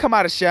Arabs, they come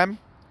out of Shem.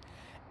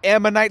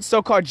 Ammonites,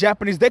 so-called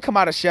Japanese, they come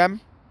out of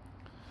Shem.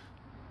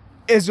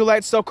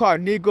 Israelites,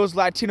 so-called Negroes,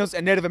 Latinos,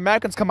 and Native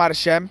Americans come out of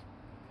Shem.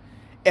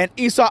 And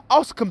Esau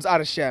also comes out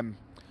of Shem.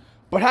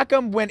 But how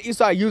come when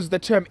Esau uses the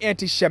term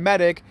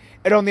anti-Shemitic,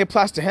 it only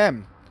applies to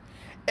him?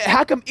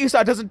 How come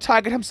Esau doesn't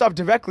target himself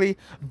directly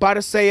by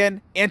just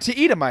saying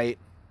anti-Edomite,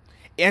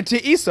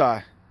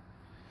 anti-Esau?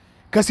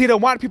 Because he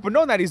don't want people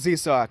knowing that he's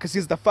Esau, because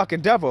he's the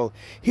fucking devil.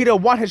 He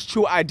don't want his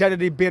true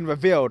identity being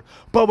revealed.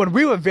 But when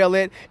we reveal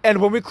it,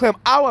 and when we claim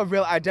our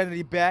real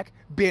identity back,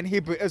 being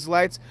Hebrew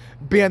Israelites,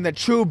 being the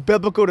true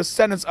biblical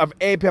descendants of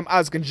Abraham,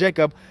 Isaac, and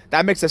Jacob,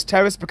 that makes us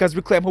terrorists because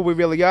we claim who we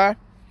really are.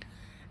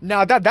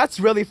 Now that's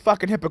really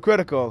fucking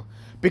hypocritical,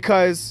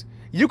 because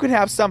you can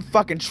have some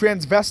fucking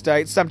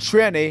transvestite, some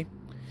tranny.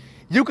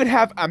 You could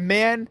have a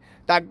man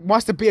that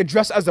wants to be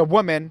addressed as a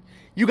woman.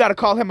 You got to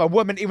call him a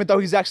woman even though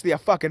he's actually a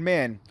fucking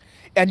man.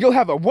 And you'll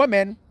have a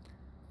woman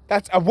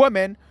that's a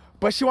woman,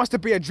 but she wants to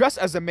be addressed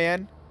as a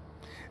man.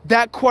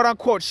 That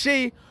quote-unquote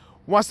she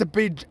wants to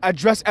be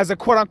addressed as a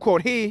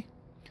quote-unquote he.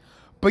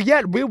 But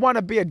yet we want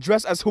to be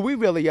addressed as who we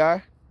really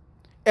are.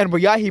 And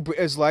we are Hebrew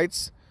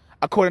Israelites,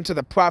 according to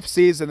the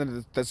prophecies and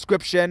the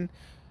description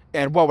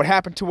and what would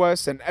happen to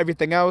us and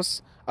everything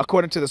else,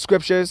 according to the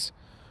scriptures.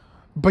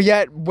 But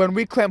yet, when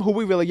we claim who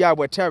we really are,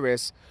 we're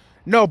terrorists.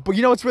 No, but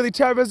you know what's really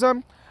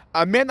terrorism?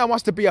 A man that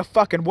wants to be a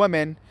fucking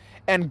woman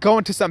and go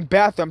into some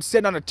bathroom,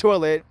 sitting on a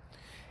toilet,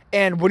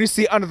 and when you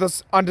see under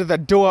the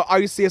door, all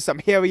you see is some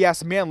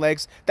hairy-ass man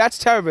legs, that's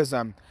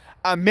terrorism.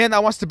 A man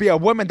that wants to be a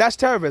woman, that's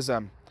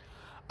terrorism.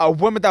 A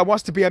woman that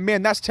wants to be a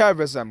man, that's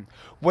terrorism.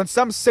 When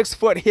some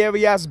 6-foot,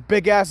 hairy-ass,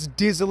 big-ass,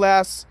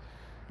 diesel-ass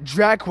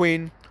drag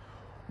queen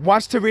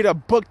wants to read a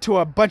book to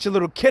a bunch of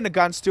little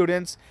kindergarten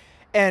students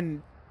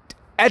and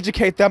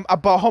educate them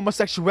about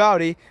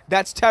homosexuality,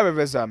 that's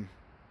terrorism.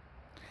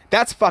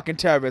 That's fucking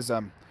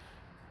terrorism.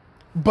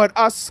 But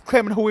us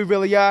claiming who we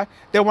really are,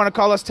 they want to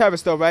call us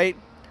terrorists though, right?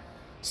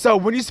 So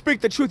when you speak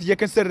the truth, you're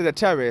considered a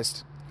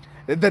terrorist.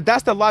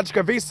 That's the logic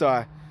of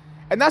Esau.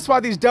 And that's why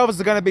these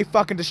devils are going to be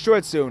fucking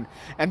destroyed soon.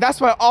 And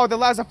that's why all the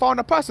lies are falling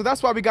apart. So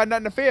that's why we got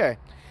nothing to fear.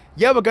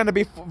 Yeah, we're going to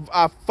be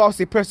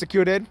falsely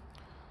persecuted.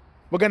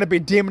 We're going to be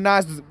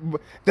demonized.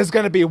 There's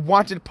going to be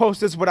wanted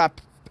posters with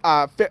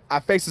our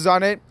faces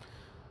on it.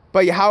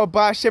 But Yahweh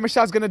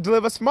Shemashah is going to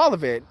deliver us from all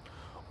of it.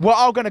 We're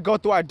all going to go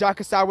through our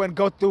darkest hour and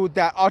go through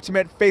that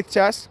ultimate faith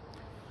test.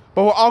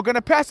 But we're all going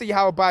to pass it,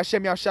 Yahweh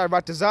Shem Yahshai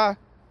Ratazah.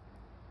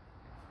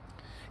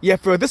 Yeah,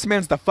 for this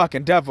man's the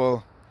fucking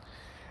devil.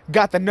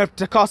 Got the nerve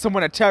to call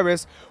someone a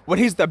terrorist when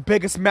he's the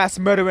biggest mass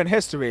murderer in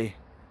history.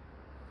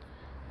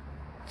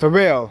 For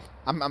real.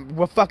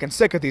 We're fucking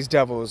sick of these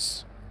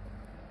devils.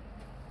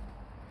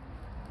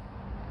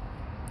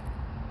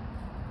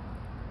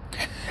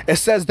 It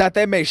says that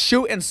they may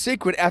shoot in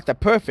secret at the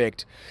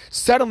perfect.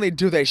 Suddenly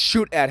do they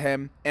shoot at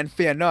him, and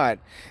fear not.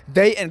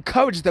 They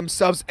encourage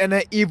themselves in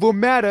an evil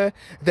matter.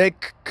 They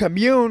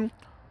commune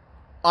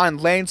on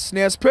laying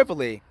snares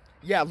privily.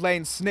 Yeah,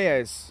 laying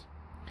snares.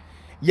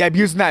 Yeah,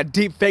 using that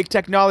deep fake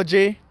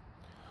technology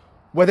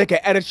where they can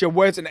edit your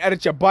words and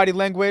edit your body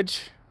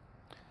language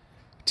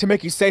to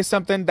make you say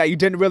something that you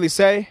didn't really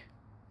say.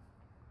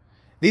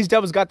 These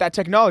devils got that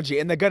technology,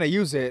 and they're gonna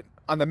use it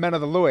on the men of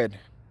the Lord.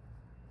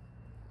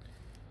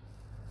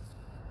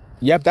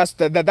 Yep,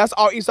 that's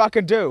all Esau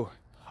can do.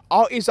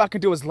 All Esau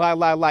can do is lie,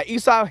 lie, lie.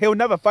 Esau, he'll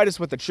never fight us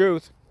with the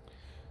truth.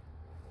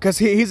 Because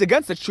he's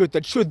against the truth.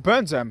 The truth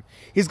burns him.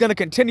 He's going to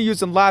continue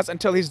using lies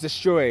until he's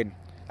destroyed.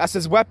 That's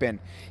his weapon.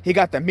 He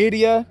got the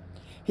media.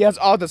 He has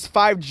all this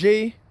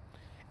 5G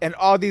and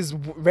all these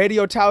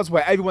radio towers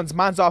where everyone's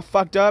minds all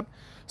fucked up.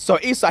 So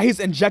Esau, he's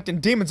injecting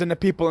demons into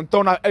people and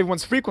throwing out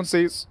everyone's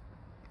frequencies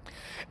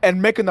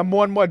and making them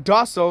more and more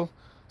docile.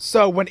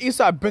 So when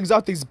Esau brings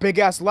out these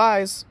big-ass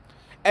lies,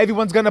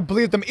 everyone's going to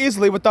believe them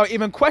easily without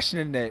even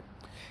questioning it.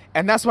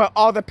 And that's why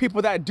all the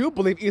people that do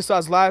believe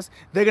Esau's lies,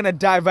 they're going to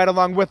die right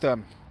along with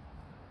him.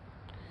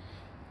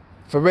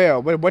 For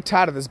real, we're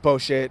tired of this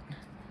bullshit.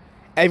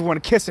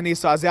 Everyone kissing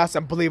Esau's ass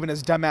and believing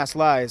his dumbass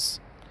lies.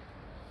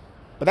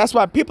 But that's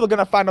why people are going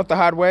to find out the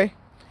hard way.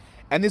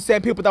 And these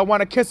same people that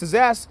want to kiss his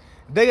ass,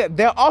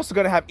 they're also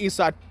going to have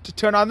Esau to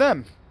turn on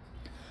them.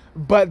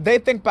 But they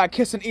think by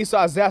kissing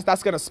Esau's ass,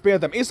 that's going to spare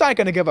them. Esau ain't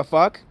going to give a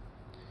fuck.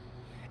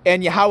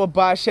 And Yahweh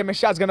Ba'Shem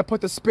Yeshua is going to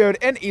put the spirit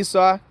in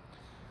Esau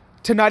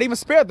to not even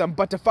spare them,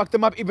 but to fuck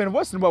them up even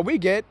worse than what we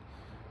get,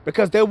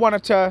 because they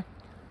wanted to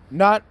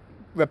not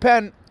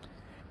repent,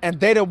 and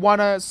they didn't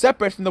want to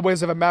separate from the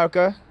ways of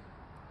America.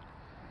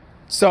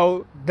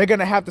 So they're going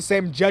to have the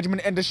same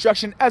judgment and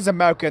destruction as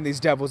America and these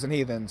devils and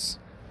heathens.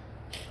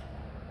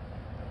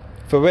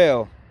 For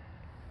real.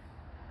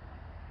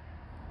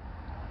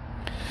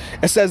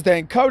 It says they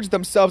encourage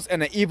themselves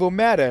in an evil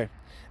matter.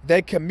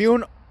 They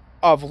commune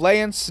of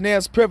laying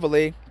snares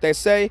privily. They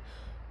say,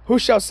 who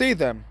shall see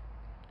them?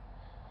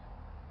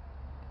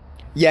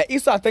 Yeah,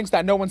 Esau thinks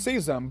that no one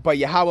sees him, but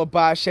Yahweh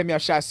Ba'Shem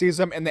Yeshua sees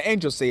him and the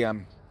angels see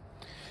him.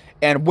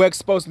 And we're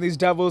exposing these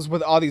devils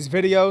with all these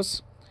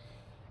videos.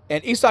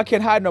 And Esau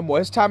can't hide no more.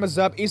 His time is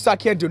up. Esau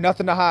can't do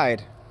nothing to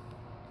hide.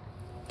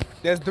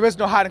 There is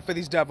no hiding for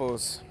these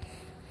devils.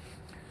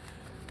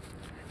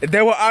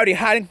 They were already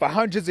hiding for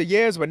hundreds of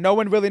years when no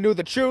one really knew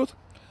the truth.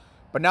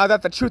 But now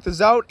that the truth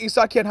is out,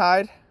 Esau can't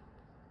hide.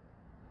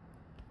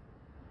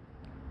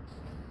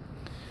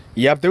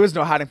 Yep, there is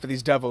no hiding for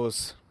these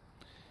devils.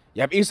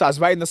 Yep, Esau's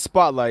right in the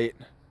spotlight.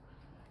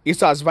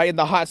 Esau's right in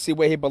the hot seat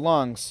where he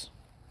belongs.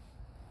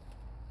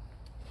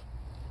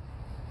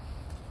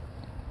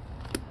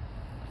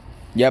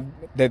 Yep,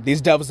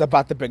 these devils are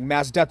about to bring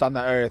mass death on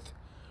the earth.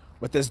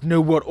 With this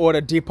New World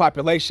Order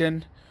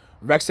depopulation,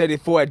 Rex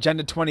 84,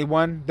 Agenda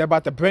 21, they're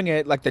about to bring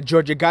it like the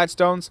Georgia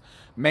Guidestones,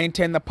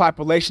 maintain the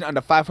population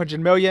under 500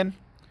 million.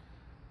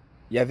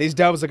 Yeah, these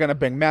devils are going to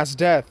bring mass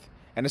death.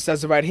 And it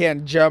says it right here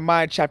in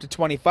Jeremiah chapter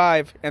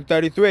 25 and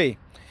 33.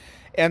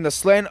 And the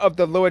slain of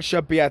the Lord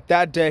shall be at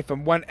that day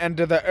from one end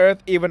of the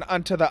earth even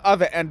unto the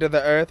other end of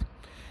the earth.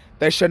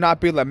 They shall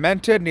not be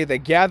lamented, neither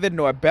gathered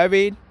nor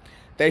buried.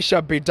 They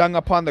shall be dung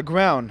upon the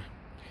ground.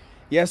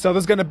 Yeah, so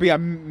there's going to be a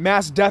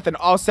mass death in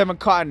all 7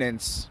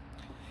 continents.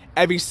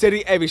 Every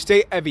city, every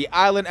state, every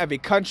island, every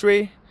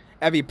country,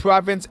 every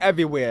province,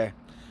 everywhere.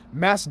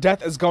 Mass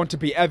death is going to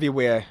be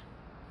everywhere.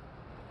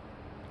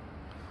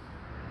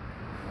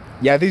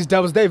 Yeah, these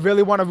devils, they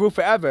really want to rule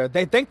forever.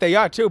 They think they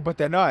are too, but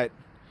they're not.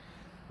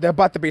 They're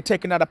about to be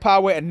taken out of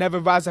power and never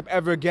rise up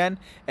ever again,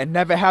 and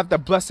never have the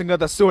blessing of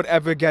the sword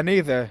ever again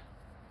either.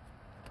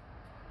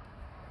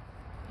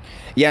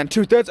 Yeah, and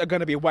 2/3 are going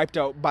to be wiped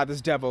out by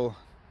this devil.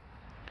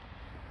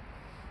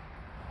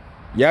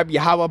 Yep,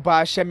 Yahweh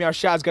Ba'Shem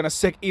Yeshua is going to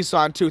sick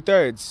Esau in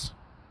 2/3.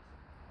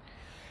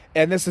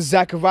 And this is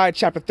Zechariah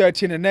chapter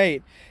 13 and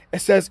 8. It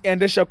says,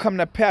 and it shall come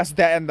to pass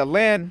that in the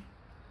land,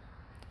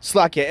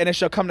 Slakia, and it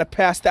shall come to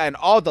pass that in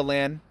all the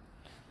land,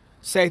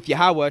 saith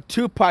Yahweh,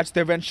 2 parts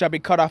therein shall be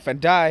cut off and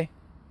die,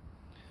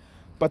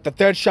 but the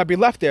 3rd shall be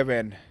left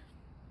therein.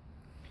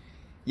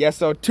 Yeah,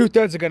 so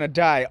 2/3 are going to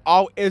die.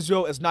 All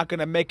Israel is not going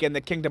to make it in the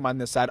kingdom on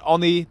this side.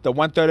 Only the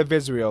 1/3 of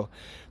Israel.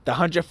 The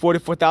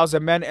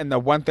 144,000 men and the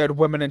 1/3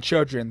 women and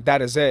children.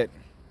 That is it.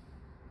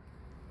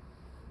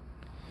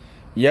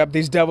 Yep,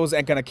 these devils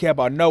ain't going to care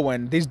about no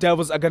one. These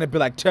devils are going to be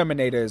like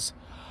Terminators.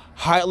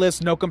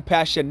 Heartless, no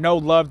compassion, no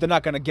love. They're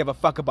not going to give a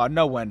fuck about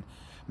no one.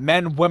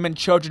 Men, women,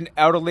 children,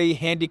 elderly,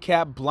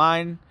 handicapped,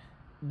 blind.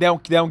 They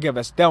don't give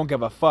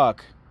a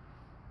fuck.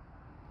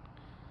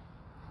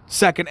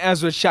 2nd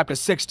Ezra chapter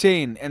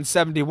 16 and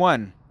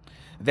 71.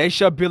 They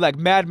shall be like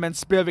madmen,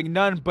 sparing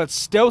none, but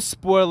still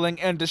spoiling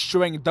and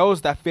destroying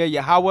those that fear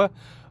Yahweh,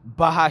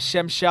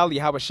 Ba'Shem Shal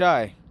Yahweh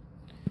Shai.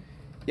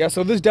 Yeah,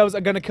 so these devils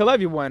are going to kill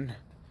everyone.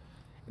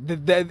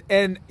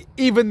 And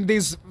even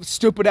these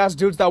stupid-ass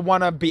dudes that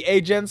want to be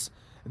agents,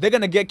 they're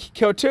going to get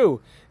killed too.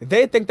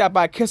 They think that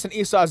by kissing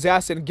Esau's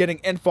ass and getting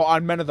info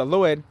on men of the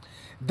Lord,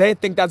 they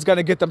think that's going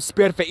to get them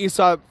spared for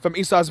Esau, from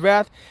Esau's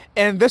wrath,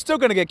 and they're still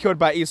going to get killed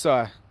by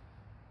Esau.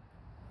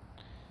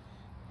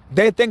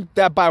 They think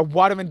that by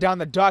watering down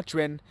the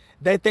doctrine,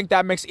 they think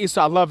that makes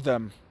Esau love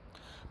them.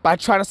 By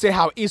trying to say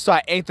how Esau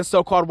ain't the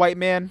so-called white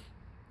man,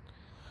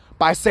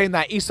 by saying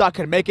that Esau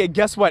can make it,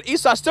 guess what?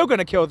 Esau's still going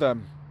to kill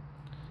them.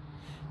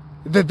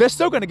 They're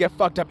still going to get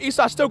fucked up.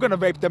 Esau's still going to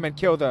rape them and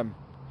kill them.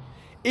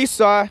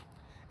 Esau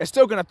is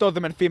still going to throw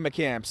them in FEMA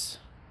camps.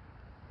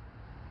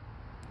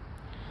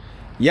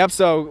 Yep,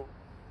 so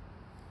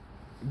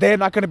they're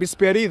not going to be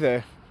spared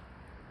either.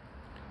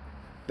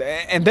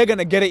 And they're going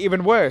to get it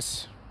even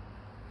worse.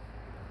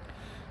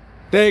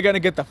 They're going to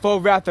get the full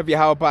wrath of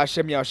Yahweh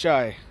Ba'Shem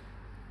Yeshua.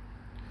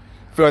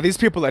 For these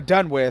people are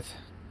done with.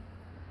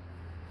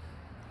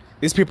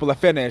 These people are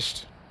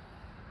finished.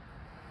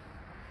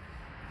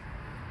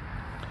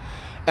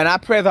 And I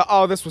pray that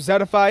all this was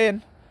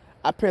edifying.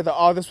 I pray that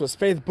all this was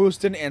faith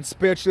boosting and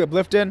spiritually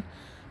uplifting.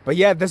 But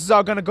yeah, this is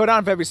all going to go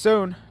down very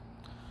soon.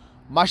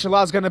 Martial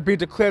law is going to be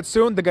declared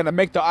soon. They're going to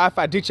make the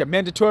Afaditcha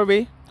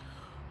mandatory.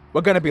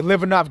 We're going to be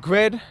living off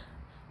grid,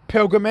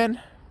 pilgriming.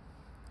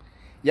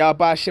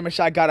 Yahweh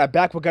Shemashai got our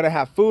back. We're going to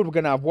have food. We're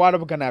going to have water.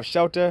 We're going to have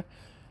shelter.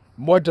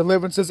 More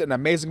deliverances and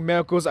amazing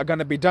miracles are going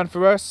to be done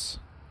for us.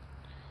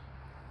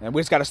 And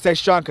we just got to stay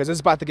strong because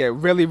it's about to get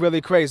really,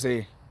 really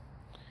crazy.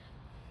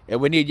 And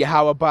we need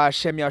Yahweh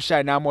Ba'Shem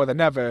Yahushai now more than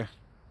ever.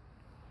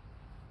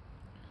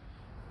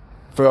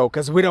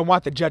 Because we don't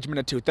want the judgment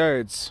of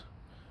 2/3.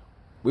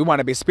 We want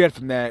to be spared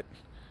from that.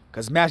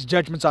 Because mass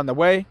judgment's on the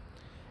way.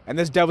 And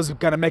this devil's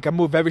going to make a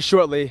move very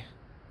shortly.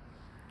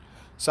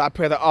 So I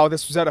pray that all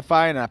this was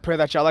edifying. And I pray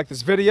that y'all like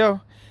this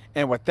video.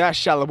 And with that,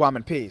 shalom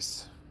and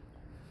peace.